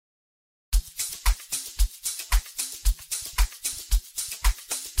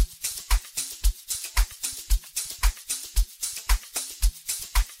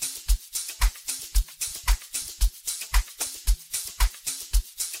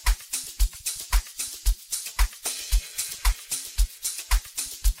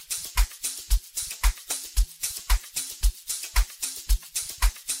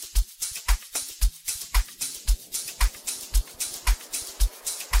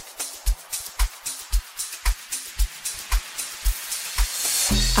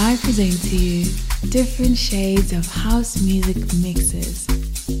I present to you different shades of house music mixes,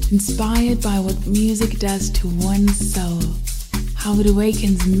 inspired by what music does to one's soul, how it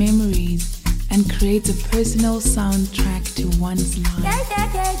awakens memories and creates a personal soundtrack to one's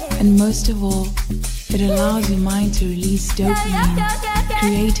life. And most of all, it allows your mind to release dopamine,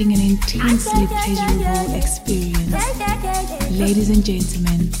 creating an intensely pleasurable experience. Ladies and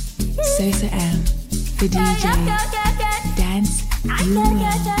gentlemen, Sosa M, the DJ. Dance you will.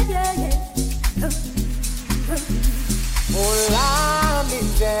 Hola,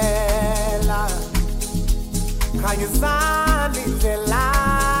 Mizela, can you stand Mizela?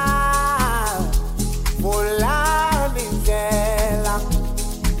 Hola, Mizela,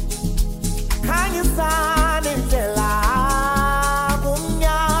 can you stand Mizela?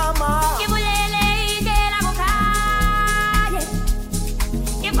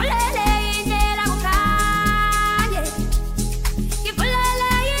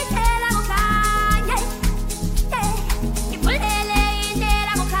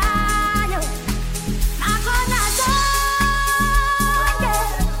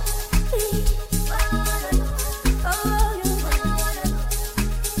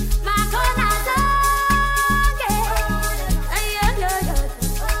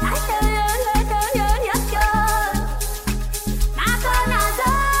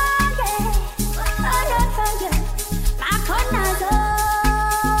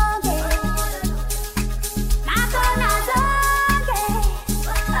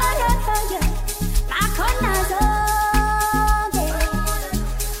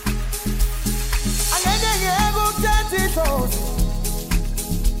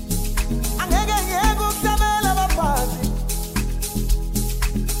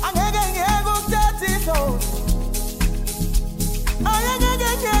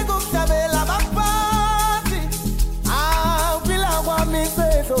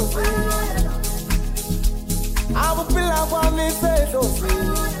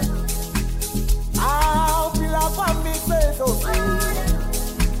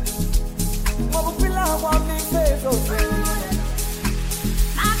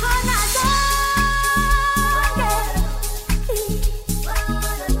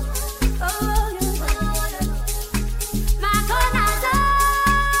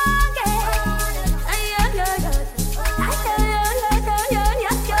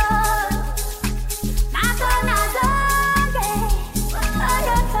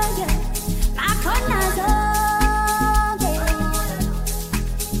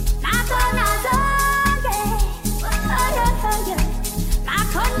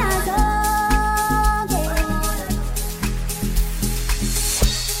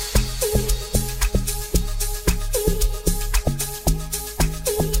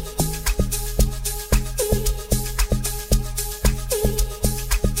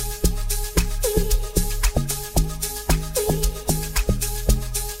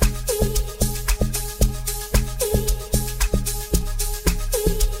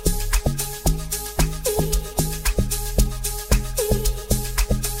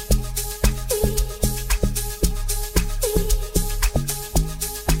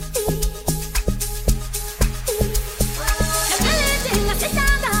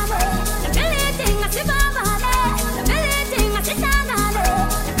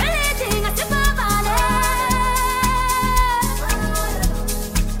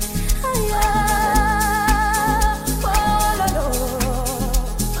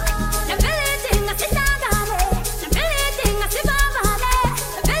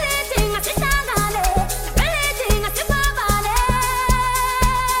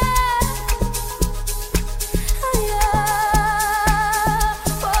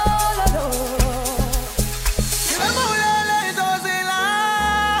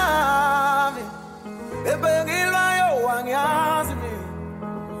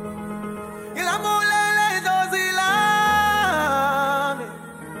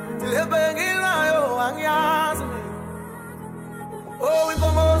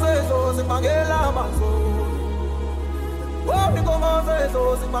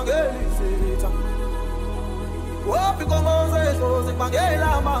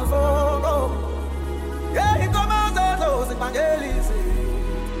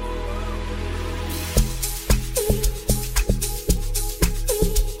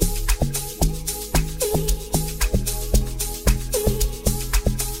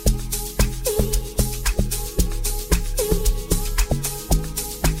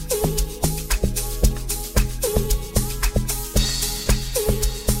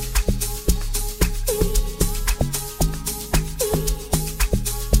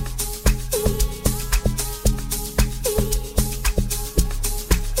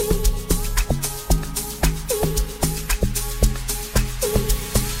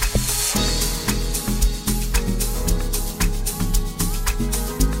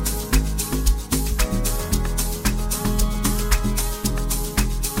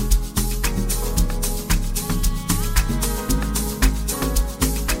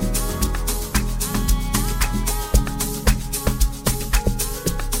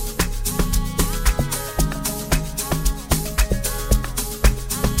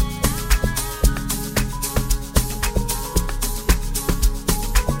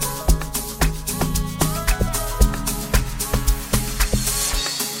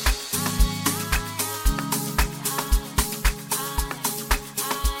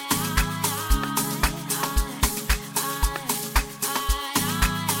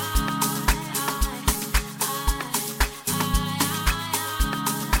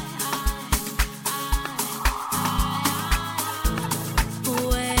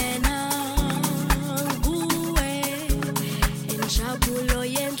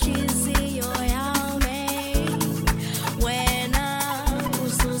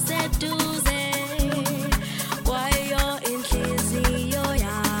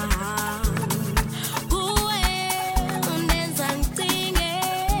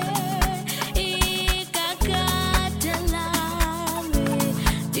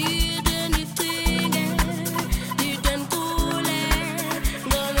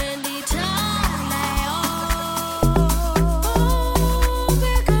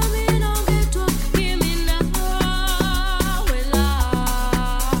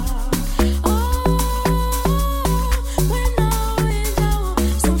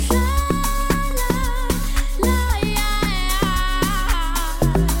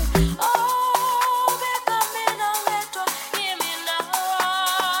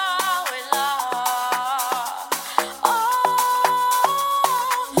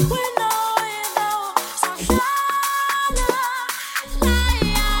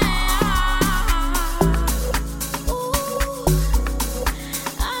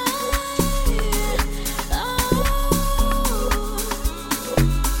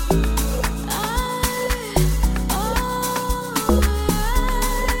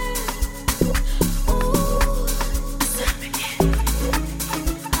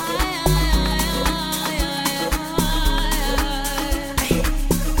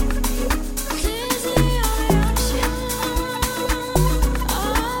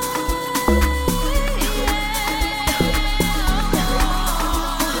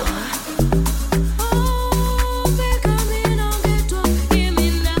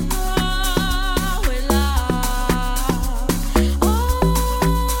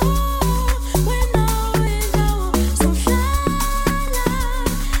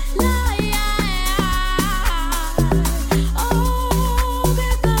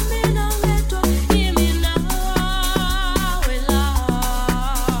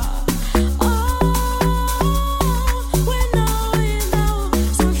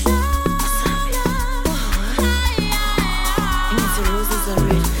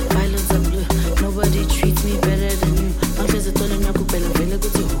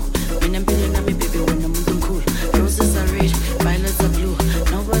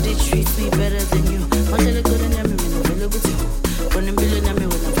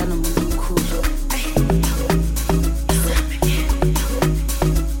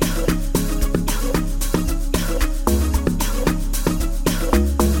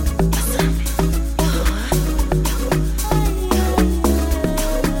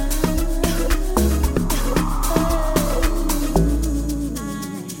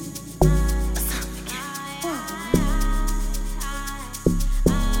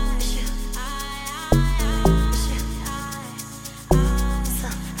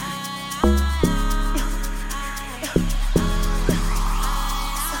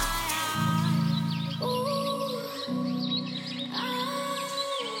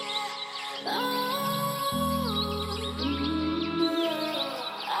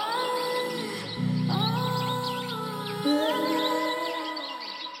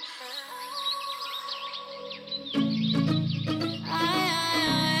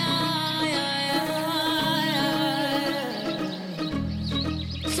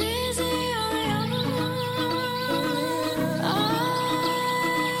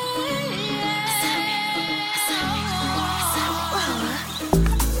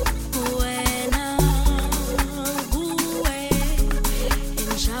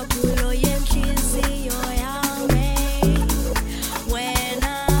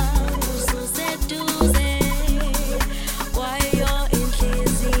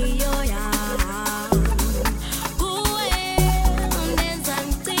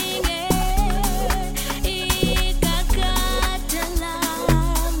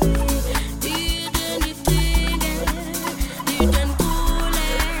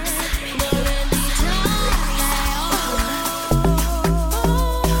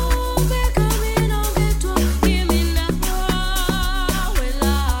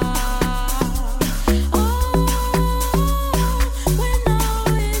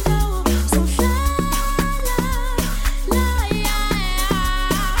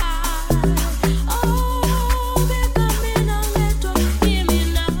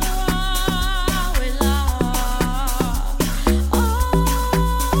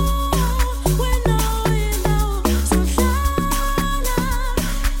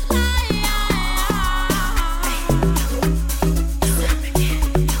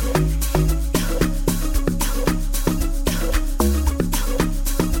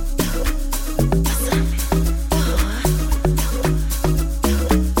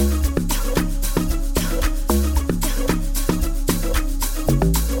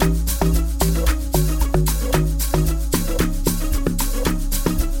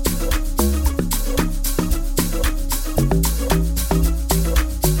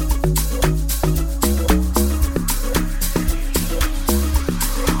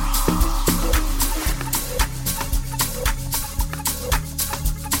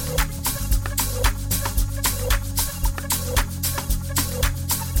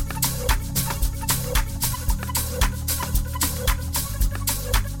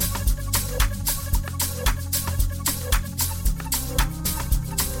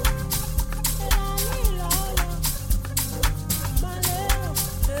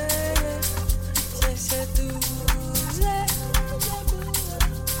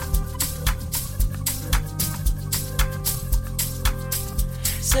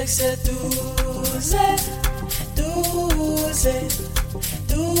 sexy douze, douze, douze,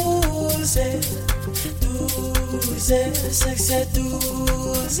 douze, sexy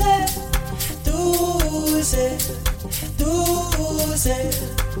douze, douze, douze,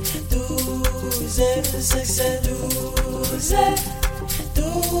 douze, sexy douze,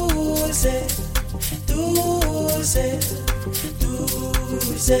 douze, douze,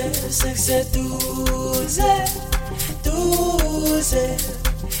 douze, sexy douze, douze,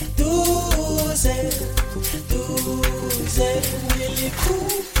 douze, douze,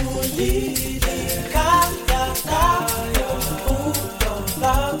 ngilikhuphulile kaya kaya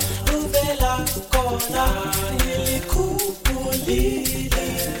udoba uvela khona ngilikhuphulile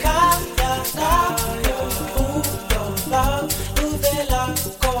kaya kaya udoba uvela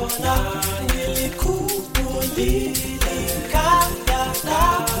khona ngilikhuphulile kaya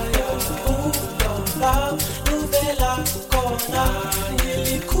kaya udoba uvela khona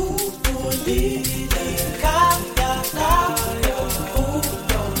ngilikhuphulile kaya kaya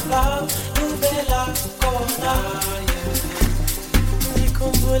udoba uvela khona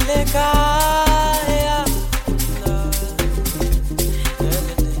ngikhumbule kaya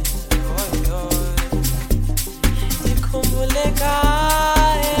ngikhumbule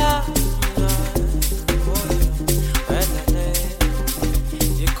kaya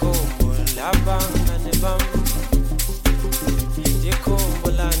ngikhumbula abangane bami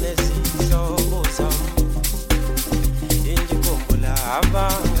ngikhumbula nezihlobo zami ngikhumbula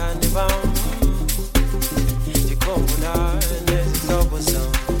abangane bami ngikhumbula nezihlobo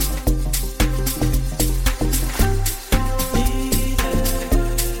zami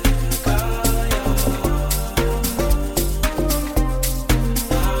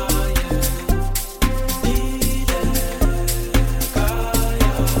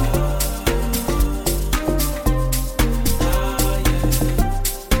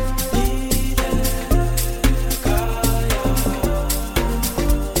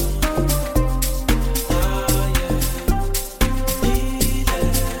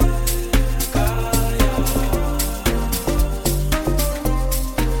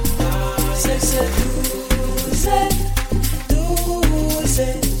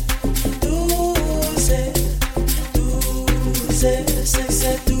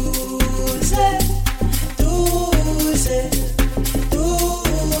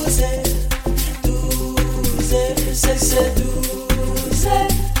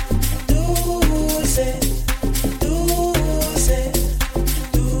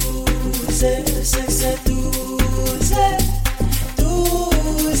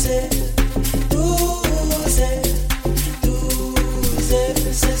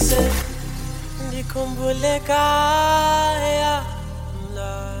Ndikhumbule kaya mna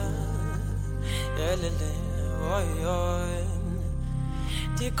yelele oy oy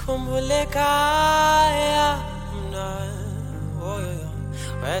Ndikhumbule kaya mna oy oy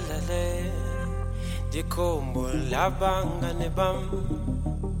welele Ndikhumbula abangane bami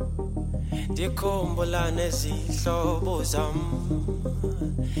Ndikhumbula nezihlobo zami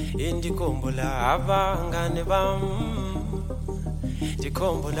Ndikhumbula abangane bami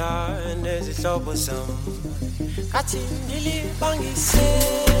Ndikhumbula nezihlobo zami Kathi nilibangise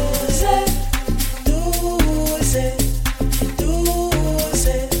Duze Duze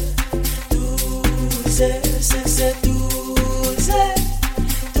Duze Sese Duze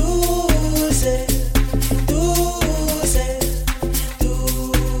Duze Duze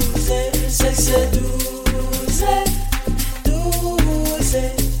Duze Sese Duze Duze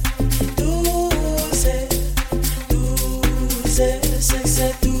Duze Duze Sexy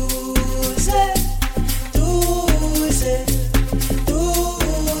douze, douze,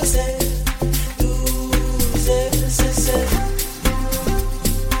 douze, douze, sexy.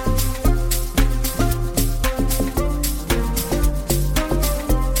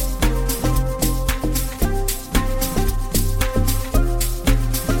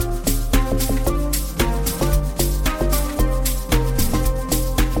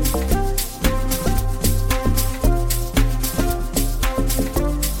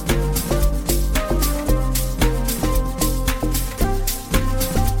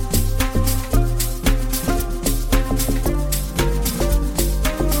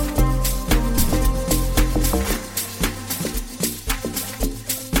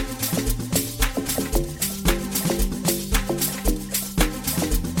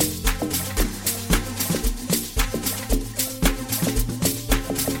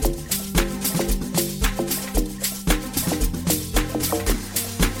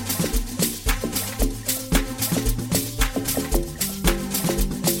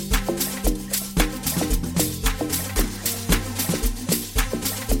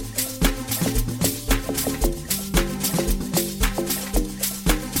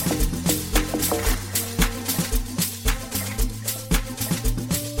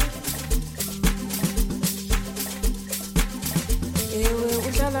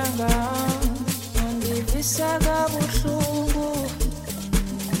 amalanga andivisa kabuhlungu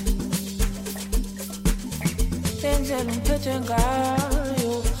indlela umphethe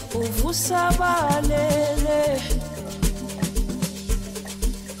ngayo uvusa balele.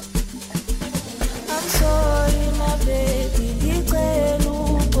 I'm sorry my baby, ngicela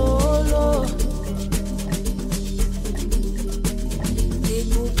uxolo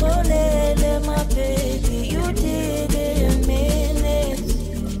ngikuxolele my baby, you didn't mean it.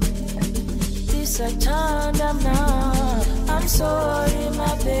 Ndisathanda mna. I'm sorry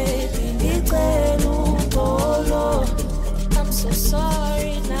my baby, ngicela uxolo. I'm so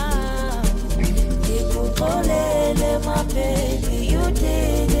sorry now. Ngikuxolele my baby, you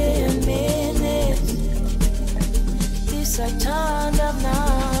didn't mean it. Ndisathanda mna.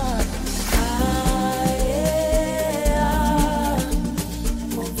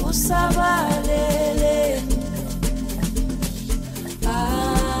 Usabalele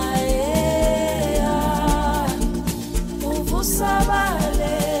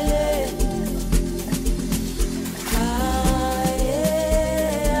uvusabalele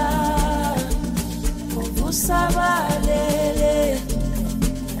uvusabalele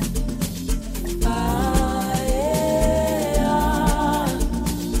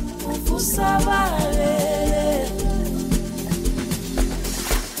uvusabalele.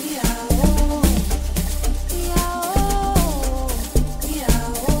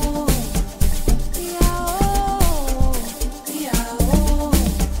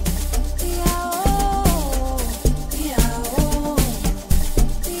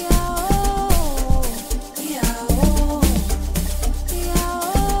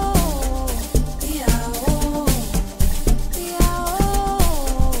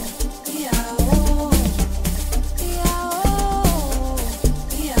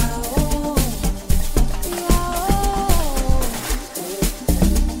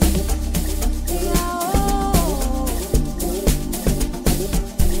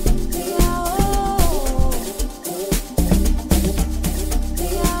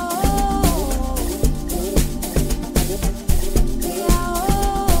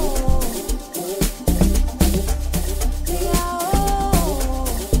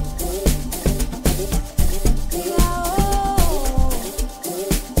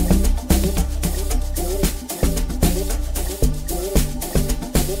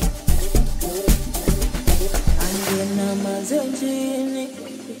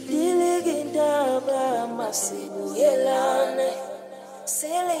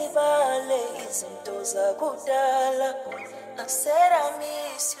 I said I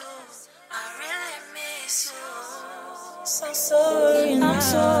miss you, I really miss you. So sorry, I'm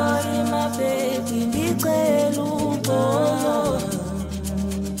sorry, my baby. Ngicela uxolo,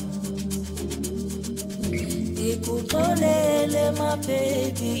 ngikuxolele, my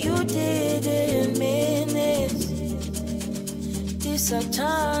baby. You didn't mean it.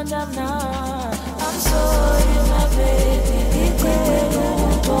 Ndisathanda mna. I'm sorry, my baby. Ngicela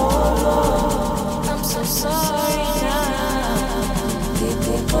uxolo. I'm so sorry now.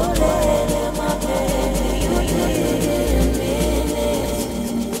 Ngikuxolele, my baby, you didn't mean it.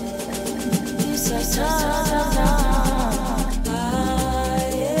 Ndisathanda mna.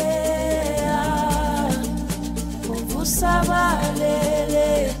 Uvusabalele.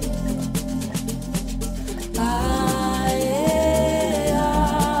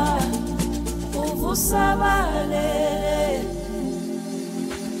 Uvusabalele.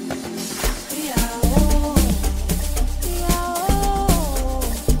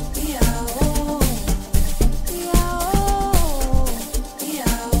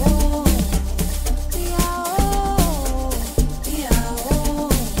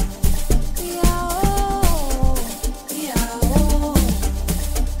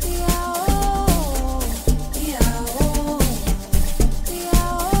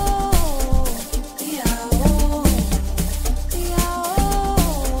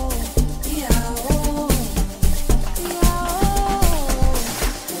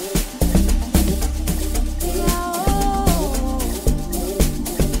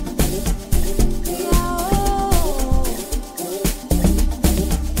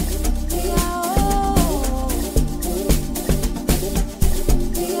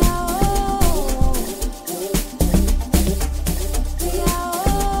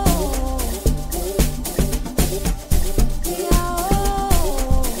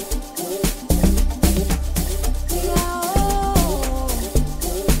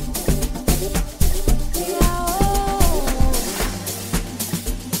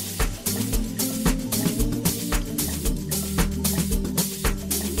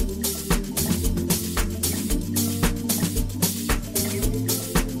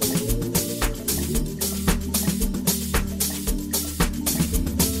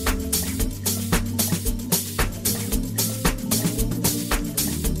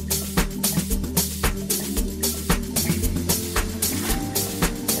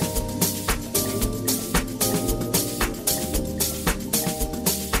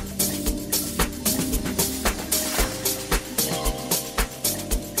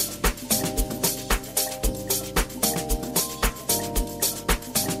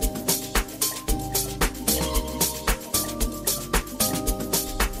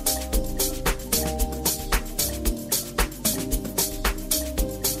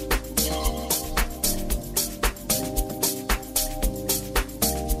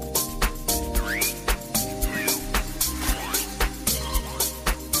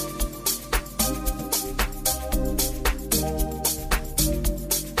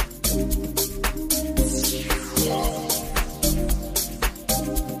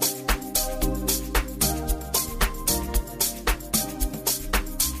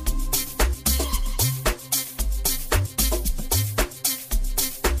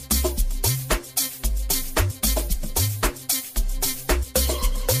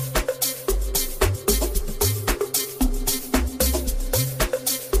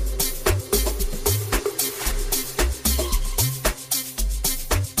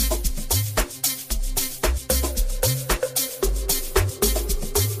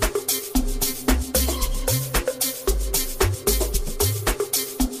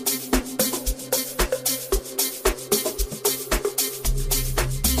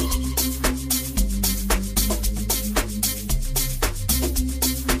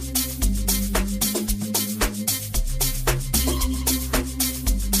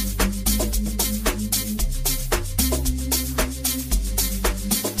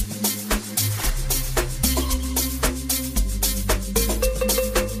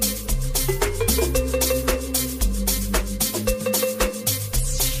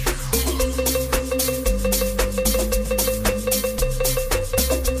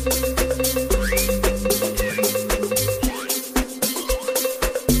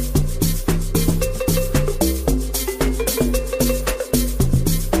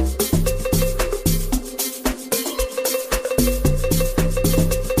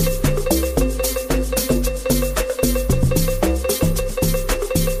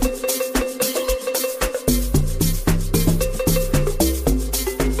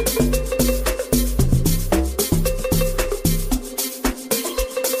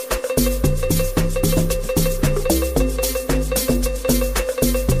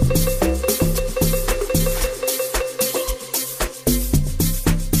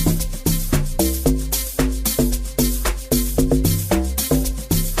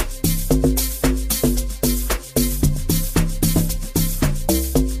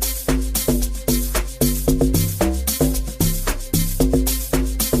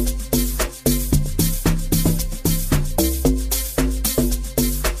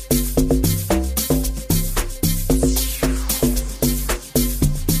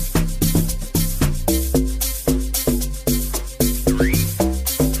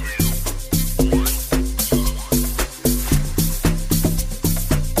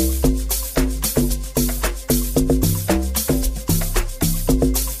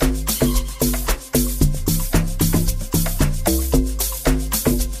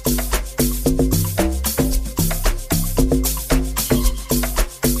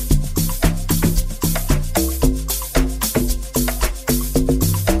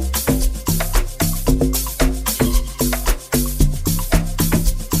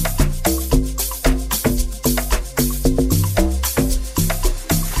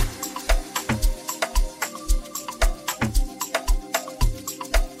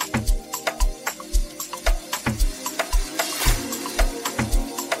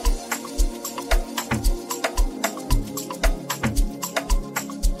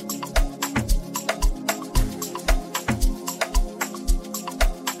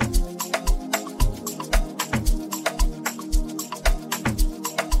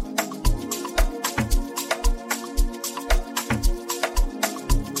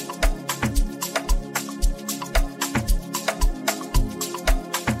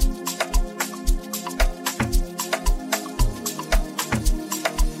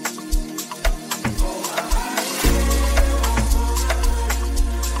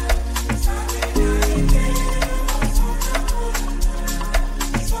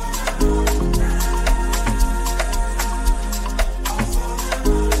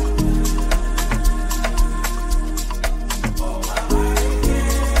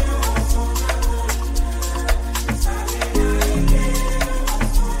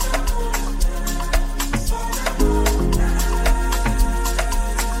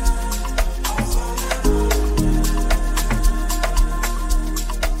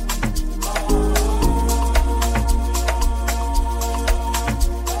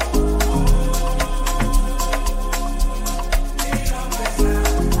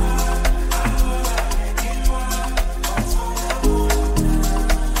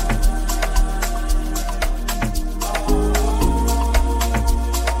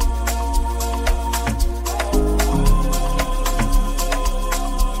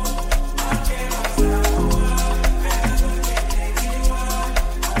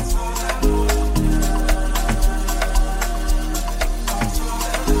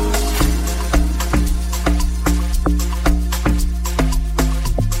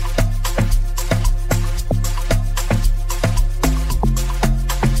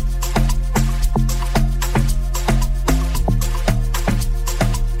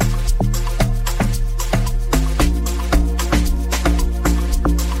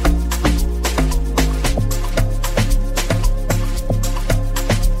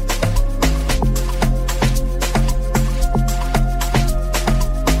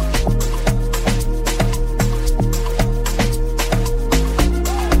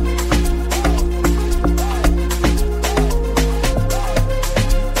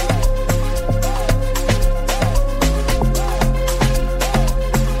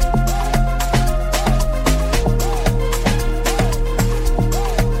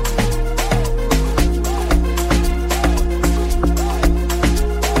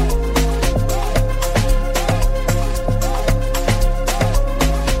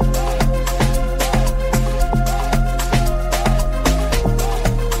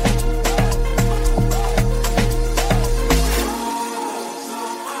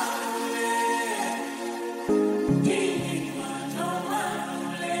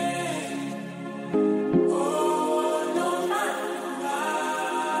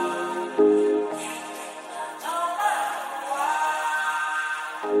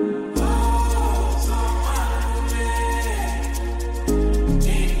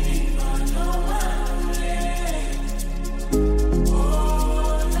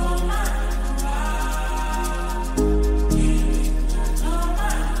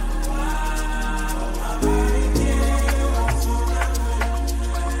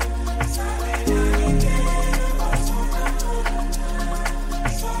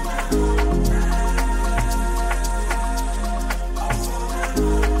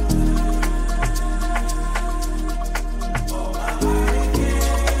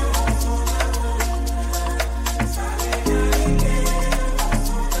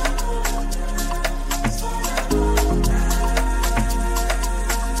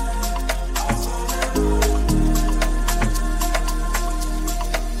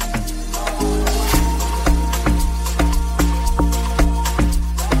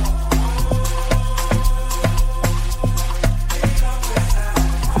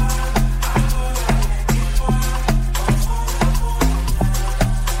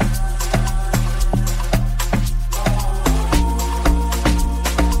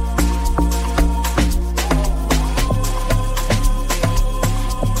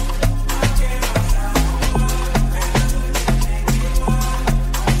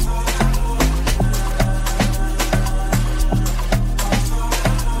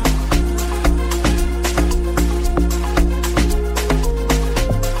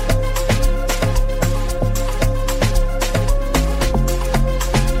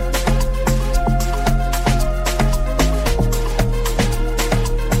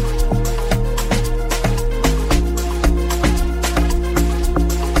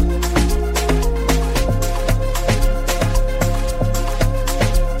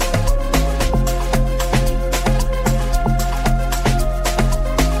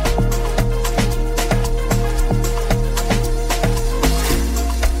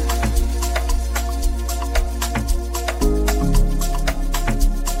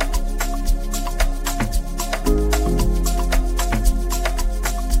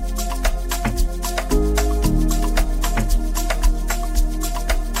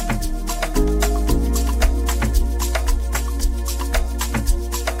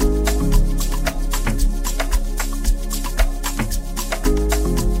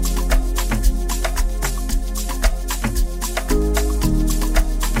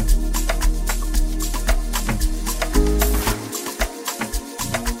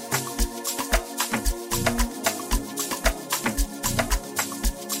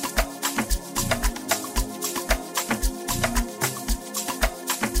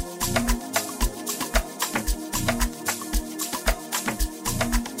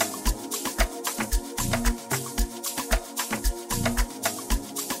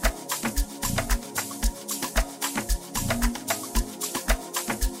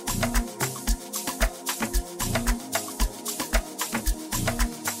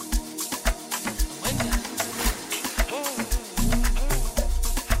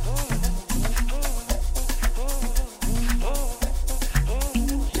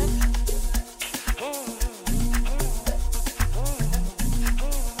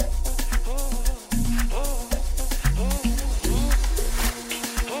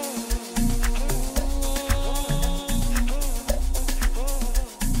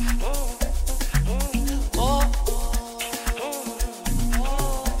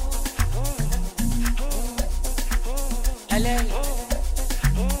 lalela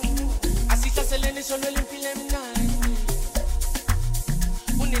asihlasele solo limpile mnandi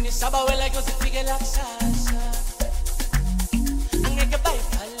unini sabawela kuyozifikela kusasa angeke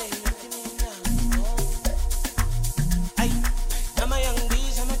bayivale yonke iminyango ayi nama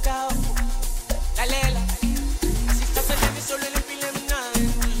yangibiza amatawu lalela asihlasele solo limpile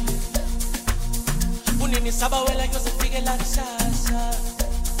mnandi unini sabawela kuyozifikela kusasa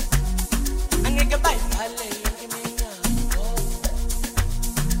angeke bayivale yonke iminyango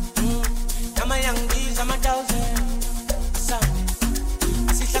nama yangibiza amatawu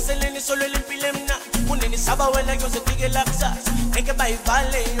asihlaseleni solo limpile mna kunini sabawela kuyozifikela kusasa ngeke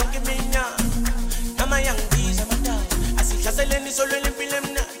bayivale yonke iminyaka nama yangibiza amatawu asihlaseleni solo limpile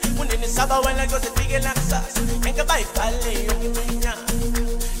mna kunini sabawela kuyozifikela kusasa ngeke bayivale yonke iminyaka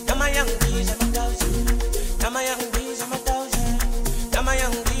nama yangibiza amatawu nama yangibiza amatawu nama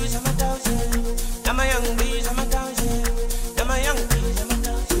yangibiza amatawu nama yangibiza amatawu nama yangibiza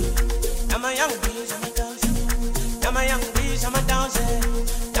amatawu nama yangibiza amatawu nama yangibiza amatawu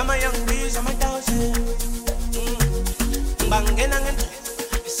nama yangibiza amatawu bangena ngento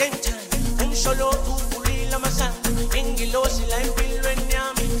same time umsholo uvulile amasango ingilosi la empilweni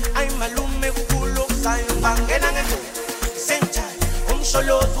yami ay malume kukhulu kusayo bangena ngento same time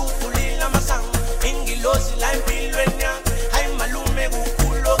umsholo uvulile amasango ingilosi la empilweni yami ay malume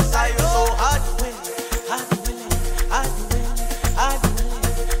kukhulu kusayo so hard way hard way hard way hard way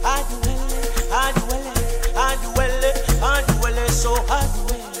hard way hard way hard way hard way so hard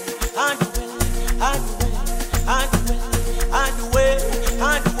way hard way hard way hard way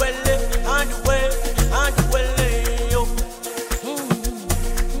hard way hard way hard way hard way yo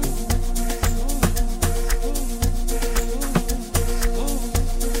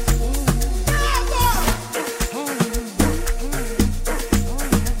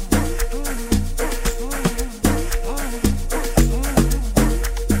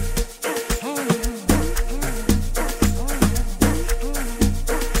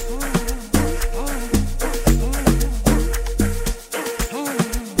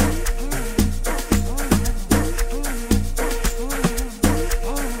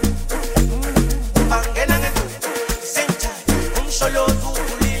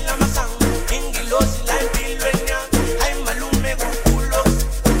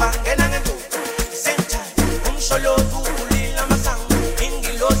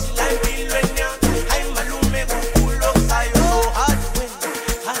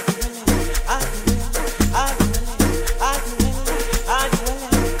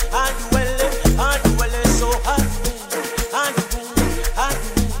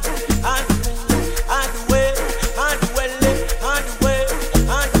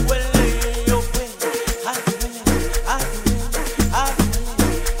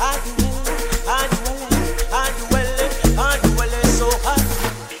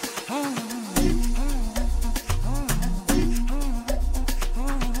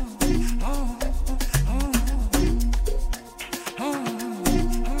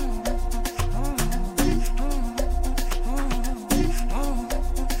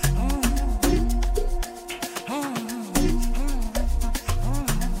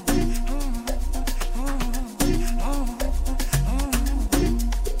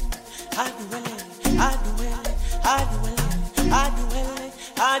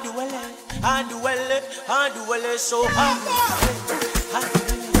so hard way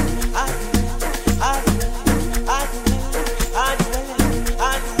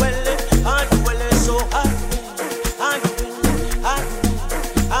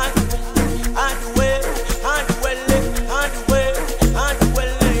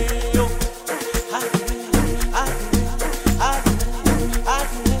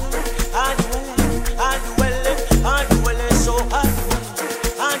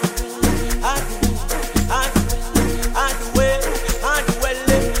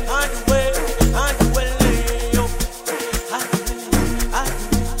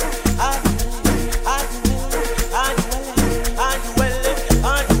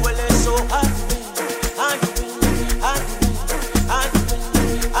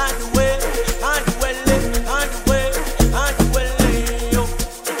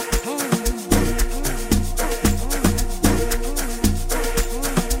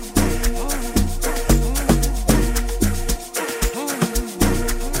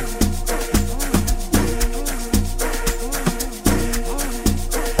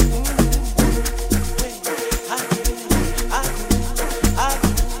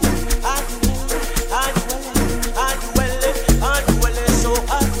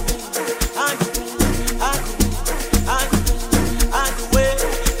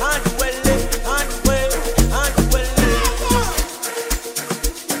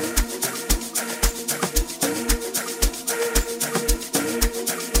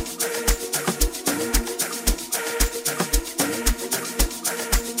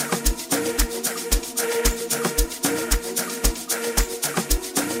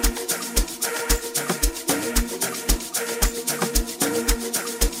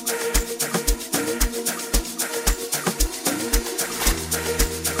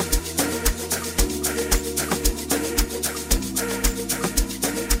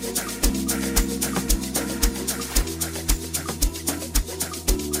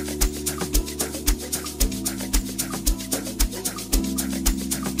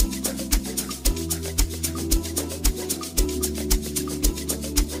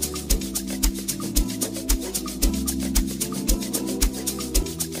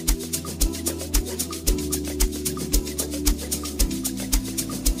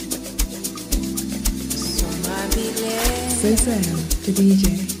So Sam, the DJ.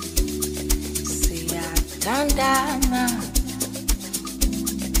 Siyathandana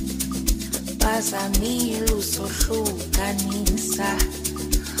bazamile usohlukanisa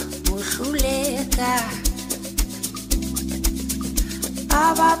uhluleka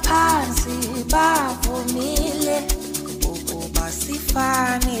abaphansi bavumile ukuba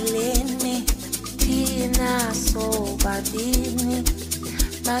sifanelene thina sobabini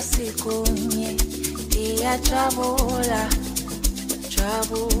masikunye iyajabula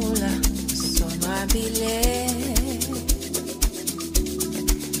jabula sonwabile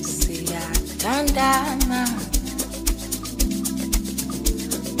siyathandana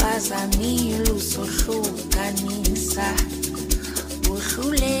bazamile usohlukanisa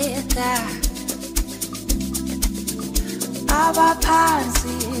uhluleka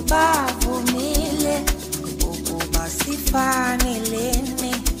abaphansi bavumile ukuba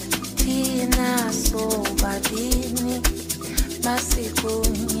sifanelene thina sobabini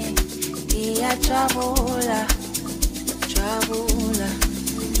masikunye iyajabula jabula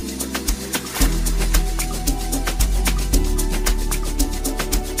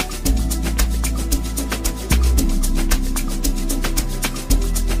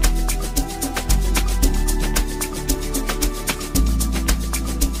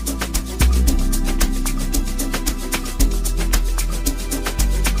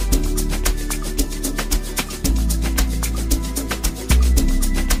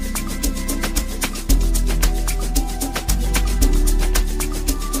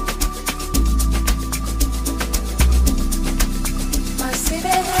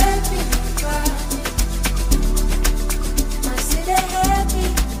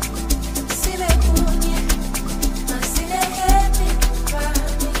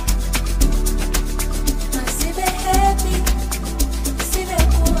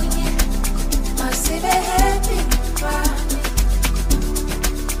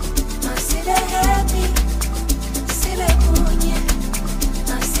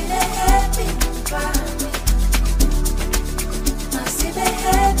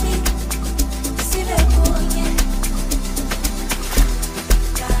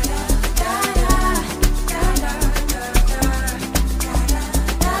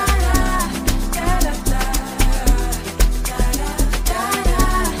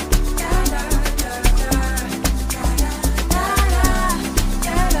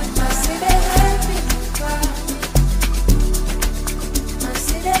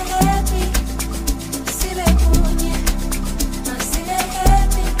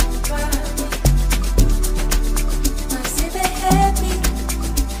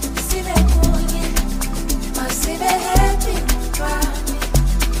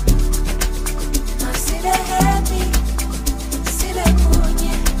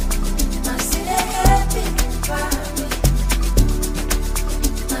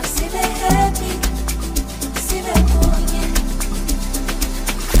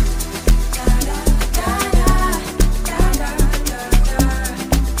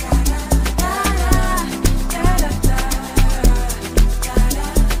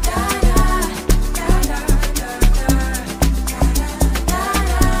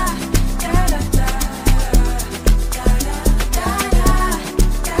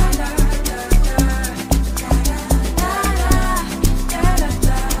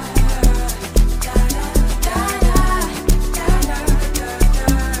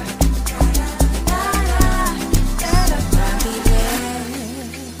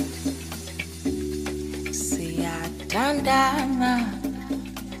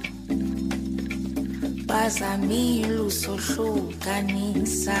bazamile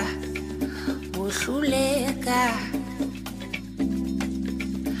usohlukanisa uhluleka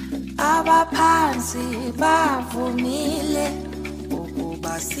abaphansi bavumile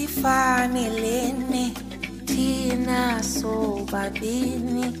ukuba sifanelene thina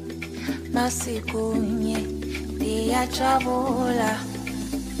sobabini masikunye iyajabula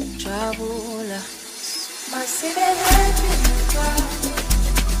jabula masibe happy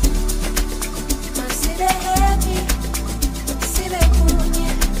happy, sibe kunye,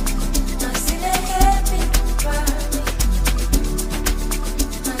 masibe happy,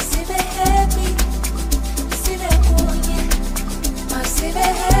 masibe happy, sibe kunye, masibe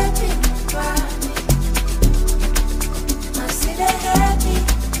happy, masibe happy,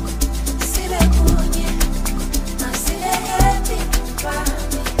 sibe kunye, masibe happy,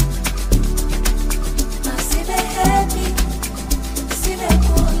 masibe happy.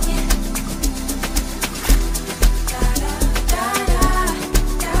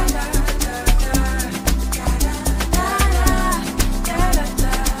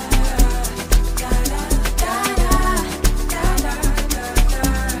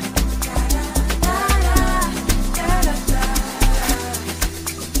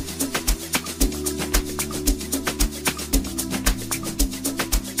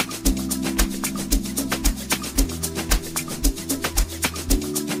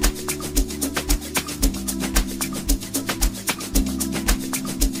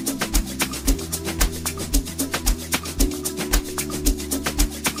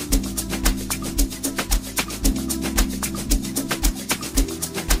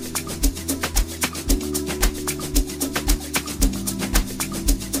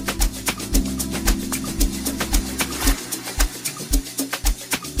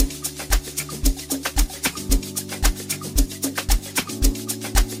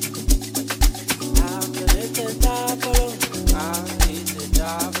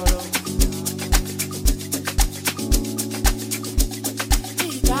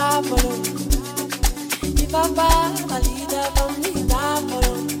 Diavolo, di papà, valida con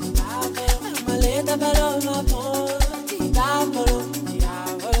diavolo, maleta paloma con diavolo,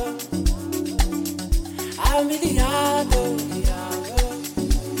 diavolo, amiliato, diavolo,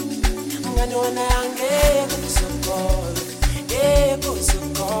 nganyona ange kusokolo,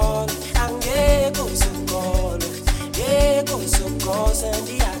 kusokolo, ange kusokolo, kusokolo,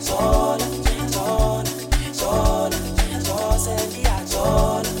 sendia chola, chola,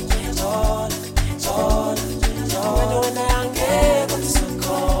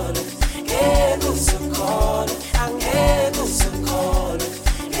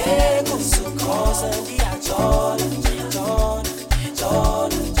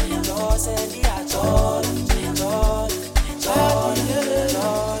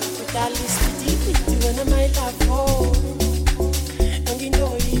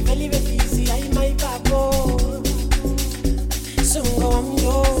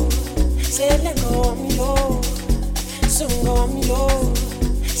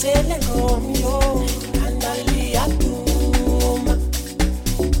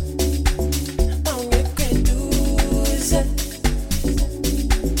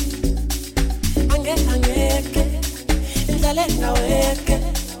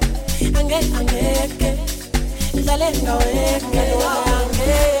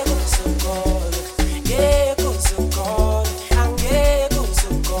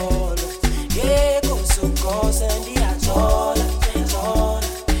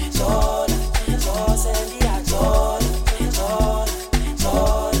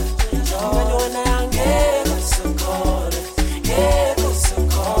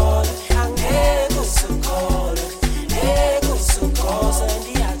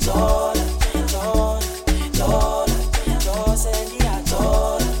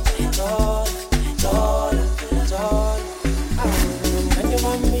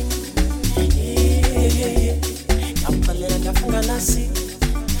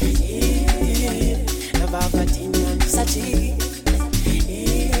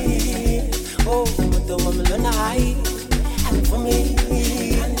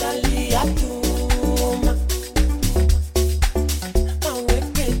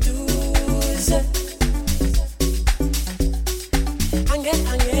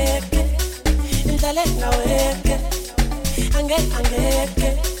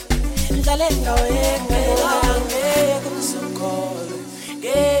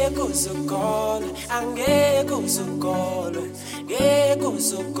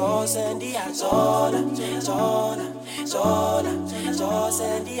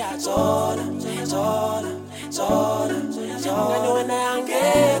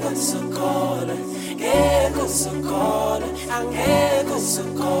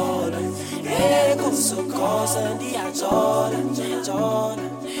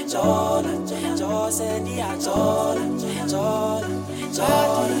 chola, chola, sendia chola.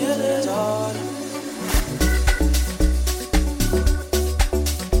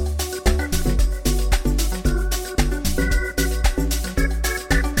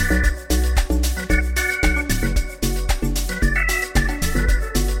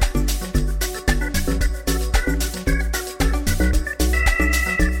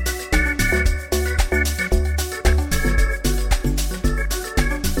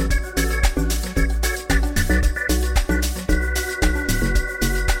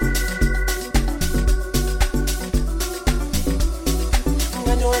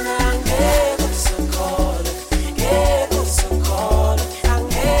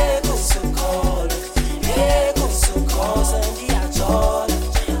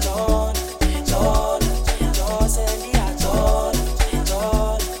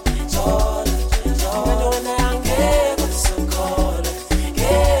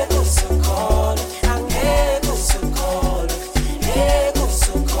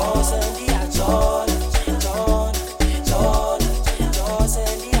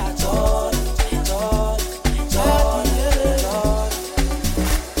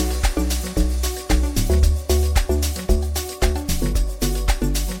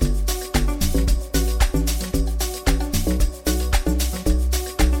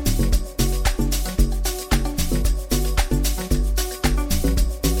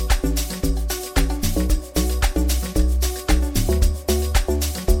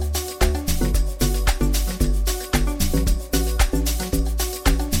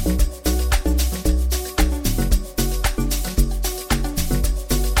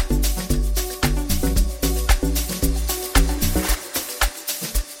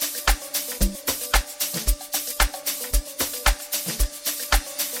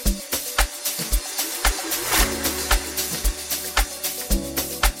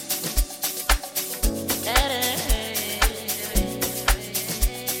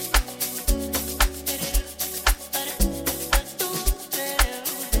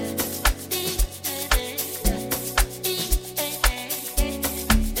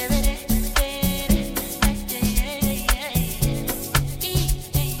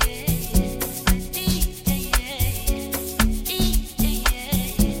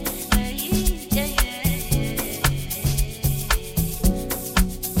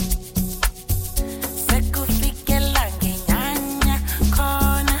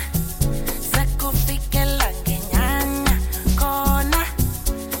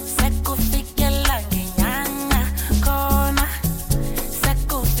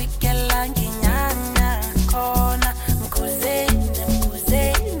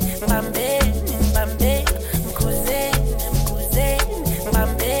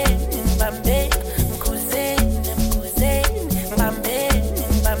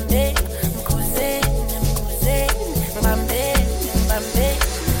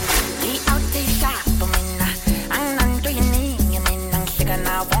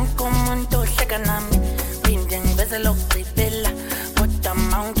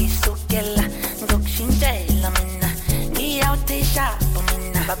 ungisukela ngizokushintshela mina ngiyawuthishapho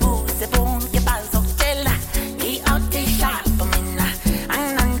mina babuze bonke bazokutshela ngiyawuthishapho mina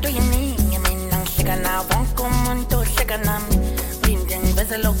anginanto yeningi mina ngihleka nawo wonke umuntu ohleka nami phinde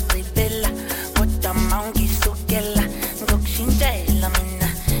ngiveze lokugqibela kodwa ma ungisukela ngizokushintshela mina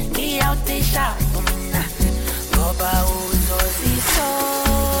ngiyawuthishapho mina ngoba uzozisola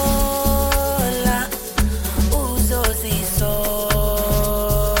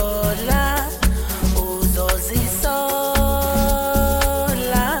uzozisola uzozisola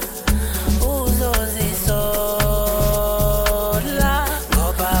uzozisola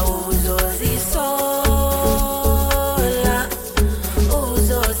ngoba uzozisola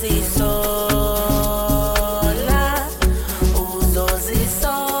uzozisola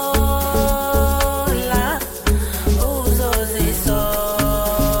uzozisola uzozisola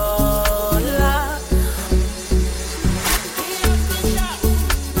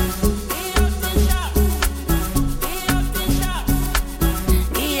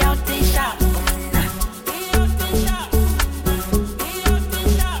ngiyawuthishapho mina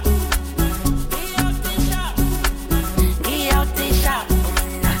ngiyawuthishapho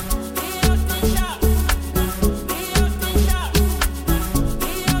mina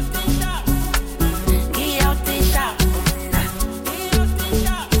ngiyawuthishapho mina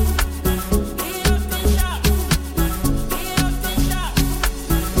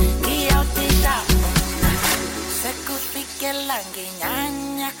ngiyawuthishapho mina sekufikela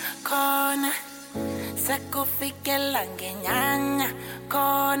ngenyanya khona sekufikela ngenyanya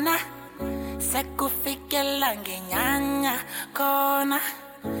khona sekufikela ngenyanya khona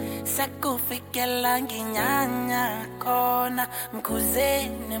sekufikela ngenyanya khona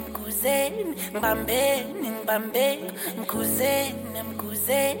mkhuzeni mkhuzeni ngibambeni ngibambeni mkhuzeni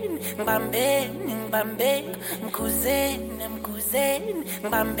mkhuzeni ngibambeni ngibambeni mkhuzeni mkhuzeni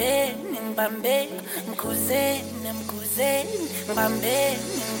ngibambeni ngibambeni mkhuzeni mkhuzeni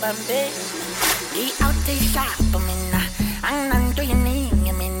ngibambeni ngibambeni ngiyawuthishapho mina anginanto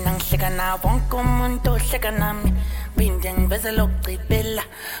yeningi mina ngihleka nawo wonke umuntu ohleka nami phinde ngiveze lokugqibela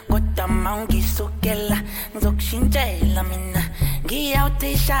kodwa ma ungisukela ngizokushintshela mina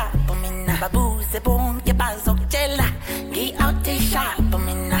ngiyawuthishapho mina babuze bonke bazokutshela ngiyawuthishapho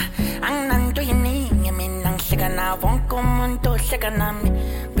mina anginanto yeningi mina ngihleka nawo wonke umuntu ohleka nami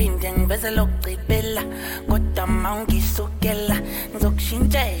phinde ngiveze lokugqibela kodwa ma ungisukela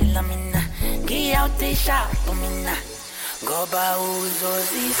ngizokushintshela mina ngiyawuthishapho mina ngoba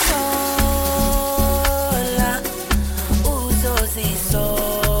uzozisola uzozisola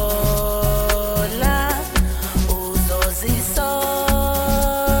uzozisola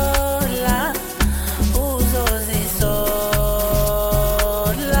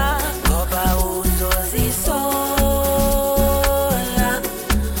uzozisola ngoba uzozisola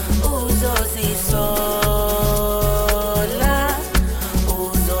uzozisola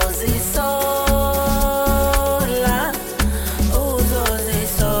uzozisola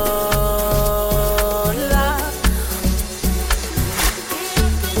uzozisola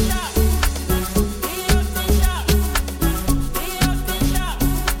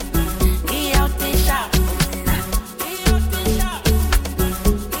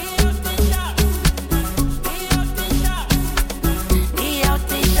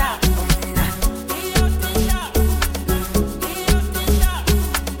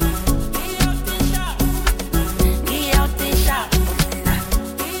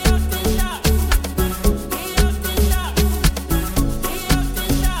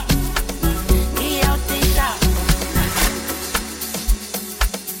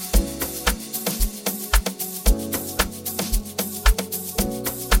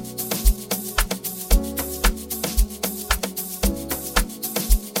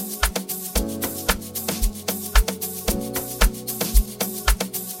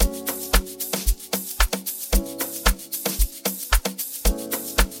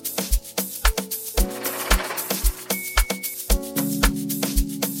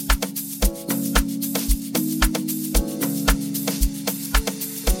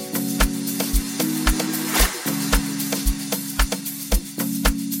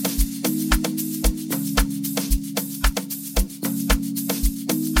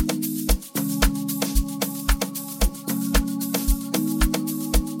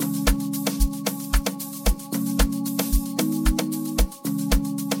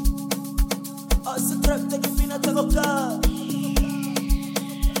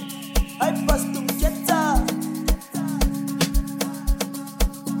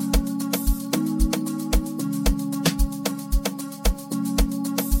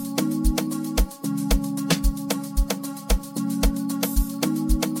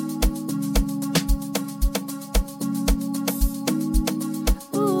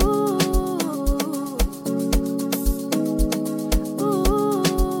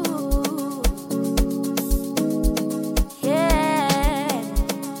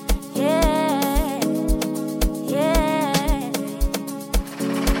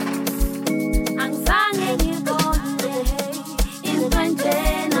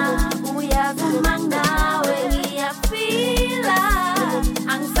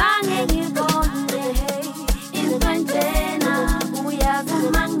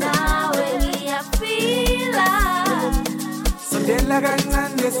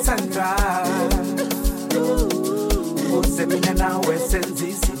siyathandana uze mina nawe senze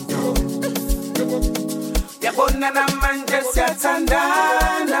izinto yabona namanje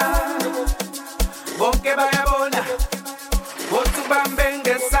siyathandana bonke bayabona wothi ubambe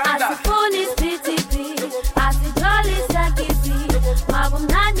ngesandla Asifuni siphithi asijoli sakithi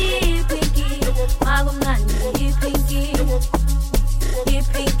makumnandi ipinki makumnandi ipinki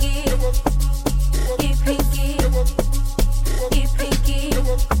ipinki ipinki ipinki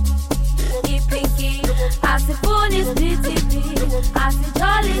ipinki asifuni siphithi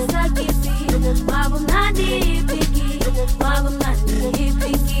asijoli sakithi makumnandi ipinki makumnandi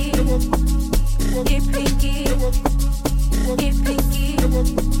ipinki ipinki ipinki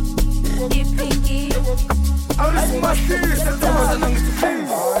ipinki Arisimashisa ntombazana ngithi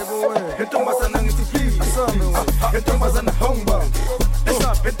please ntombazana ngithi please ntombazana hongba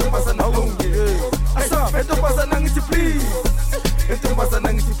ntombazana hongi ntombazana ngithi please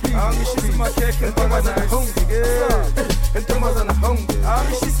ntombazana ngithi please angishisi makhekhe ntombazana hongi ntombazana hongi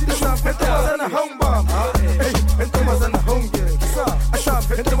angishisi ntombazana hongba ntombazana hongi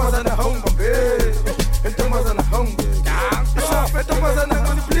ntombazana hongba ntombazana hongi ntombazana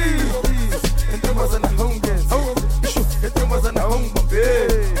ngithi please ntombazana hongi ntombazana hongba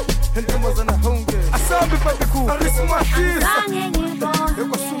ntombazana hongi asambe papiku arisimashisa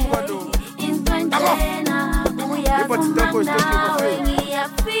ekwasuka lo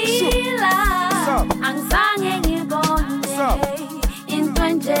Angizange ngibone into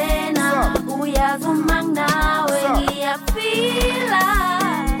njena uyazuma nawe ngiyafila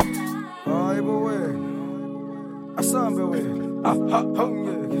hayibo we asambe we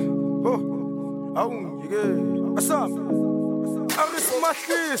awungeke ho awungeke asambe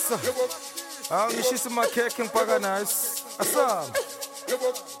arisimahlisa angishisa makhekhe mpaka nice asambe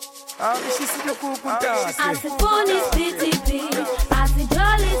angishisa lokuphi ntate asifuni siphithi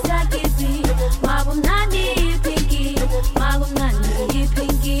asijoli sakithi makumnandi ipinki makumnandi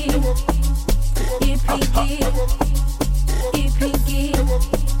ipinki ipinki ipinki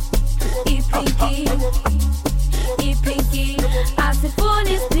ipinki ipinki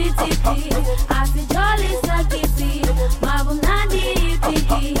asifuni siphithi asijoli sakithi makumnandi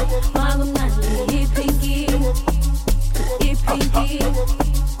ipinki makumnandi ipinki ipinki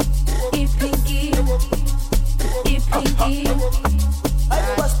ipinki ipinki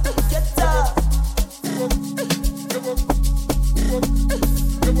I must get up.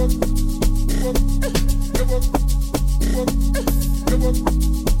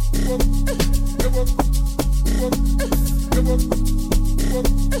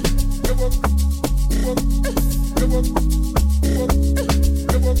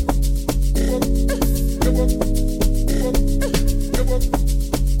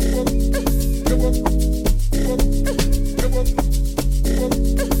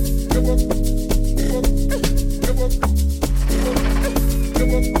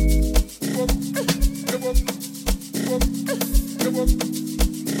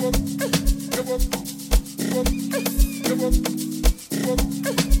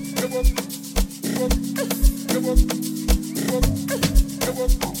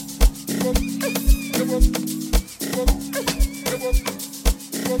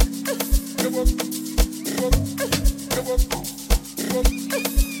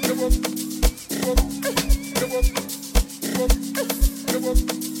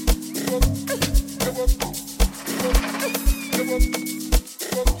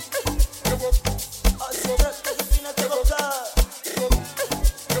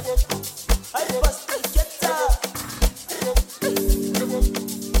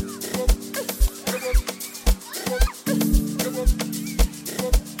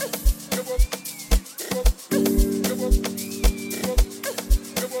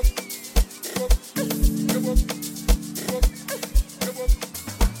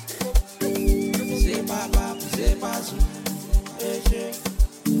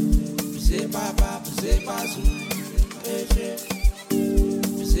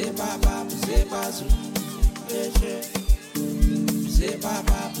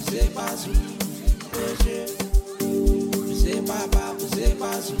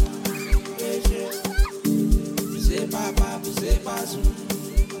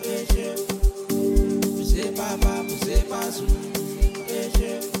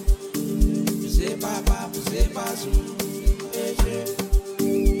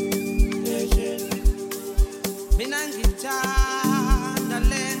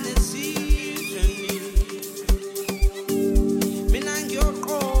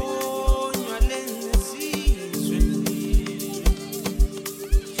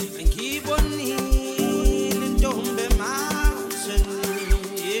 Ngibonile intombi emazweni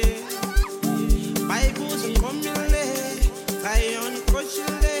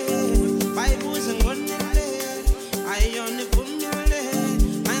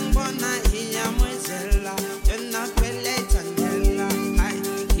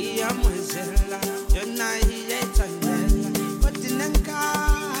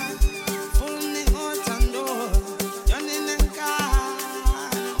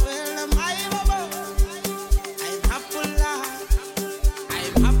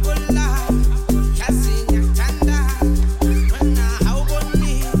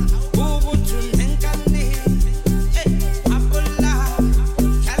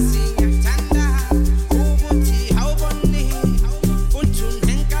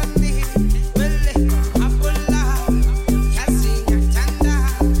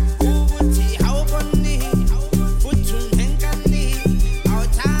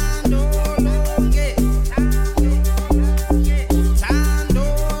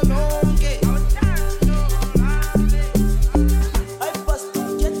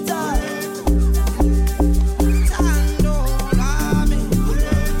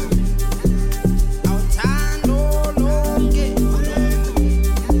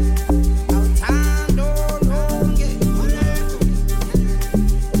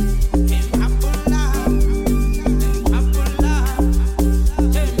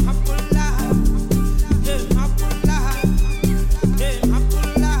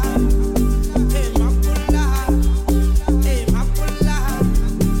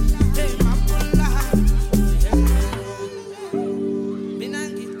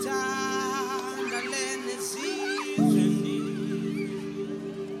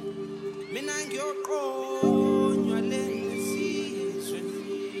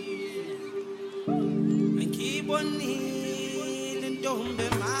Ayibonile intombi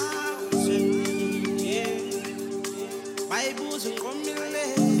emazweni bayibuza ngomile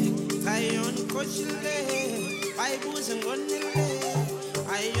ayona khoshile bayibuza ngonile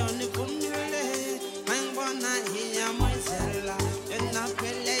ayona kumile mangibona iyamoyizela yena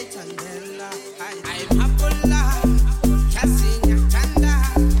phela ithandela ayimapula khasinya thanda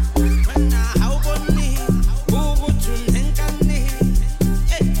wena awuboni ukuthi unenkani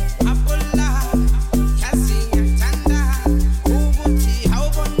apula khasinya thanda ukuthi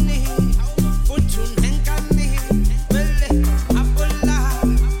awuboni ukuthi unenkani wele apula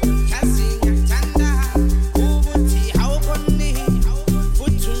khasinya thanda ukuthi awuboni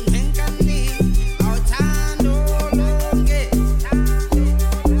ukuthi unenkani awuthando lonke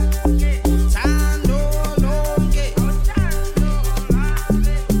thando lonke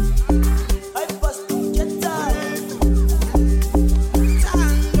I bust to get down.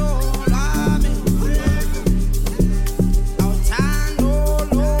 thando lami awuthando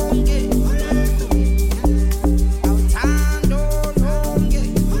lonke awuthando lonke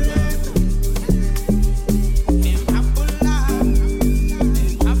emapula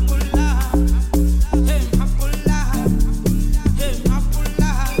emapula emapula emapula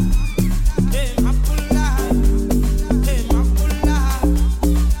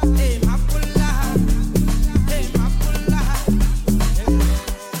emapula emapula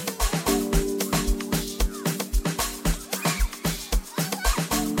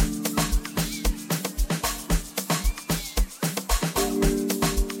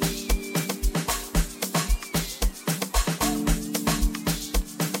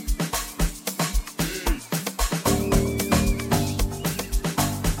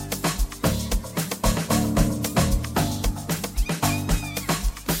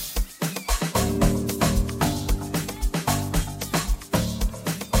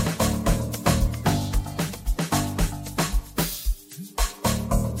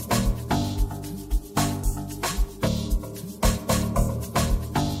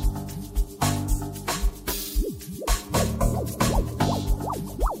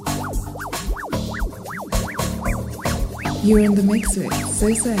You're in the mix with So,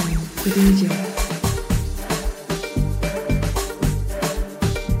 the DJ.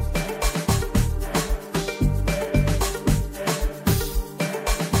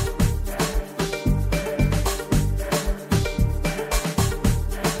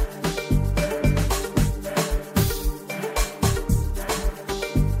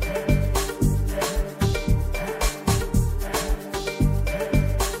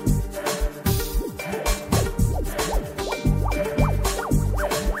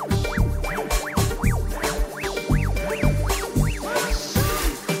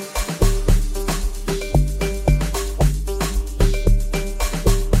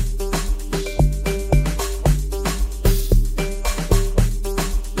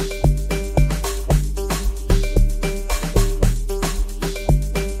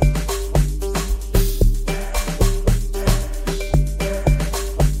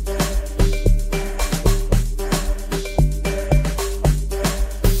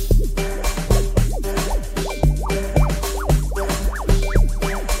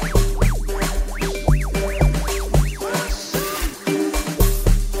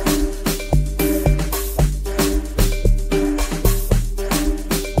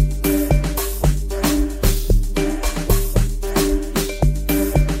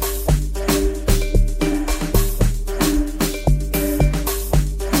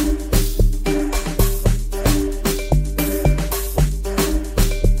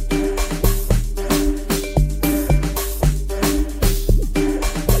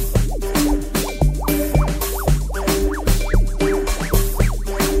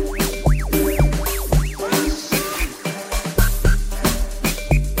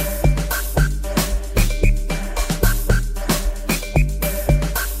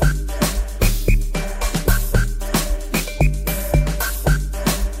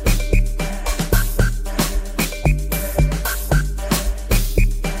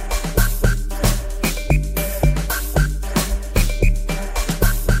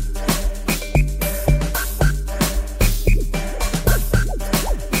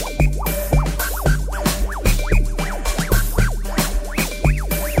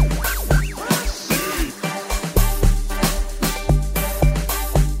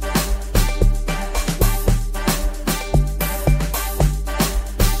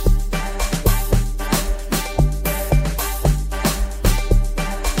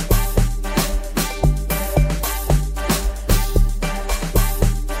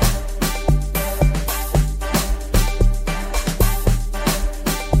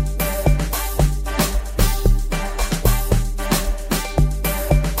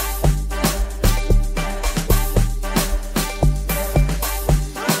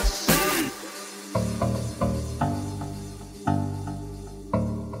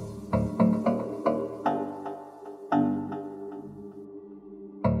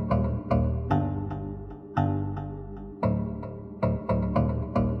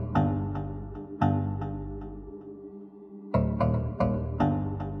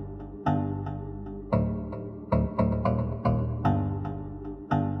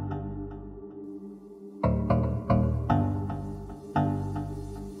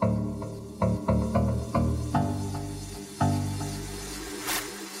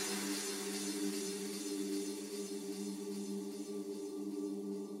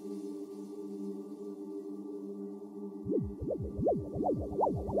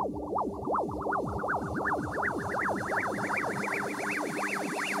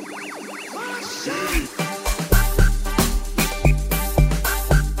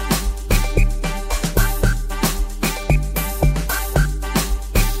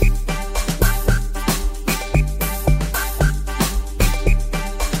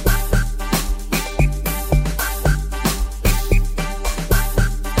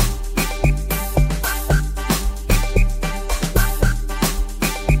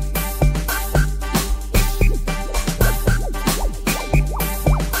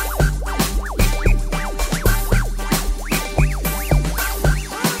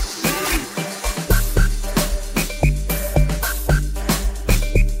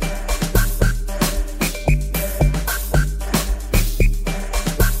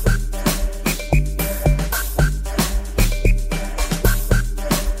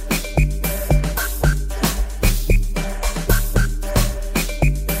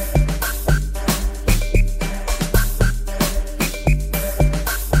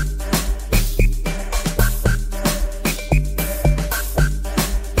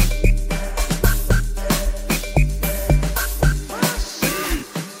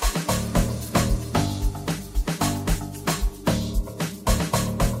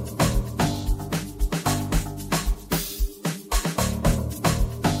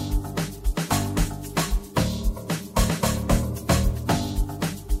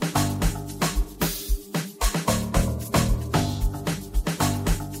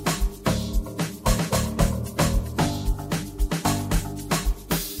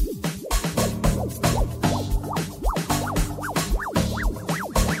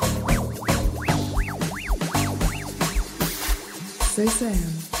 So Sam,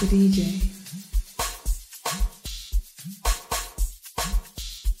 the DJ.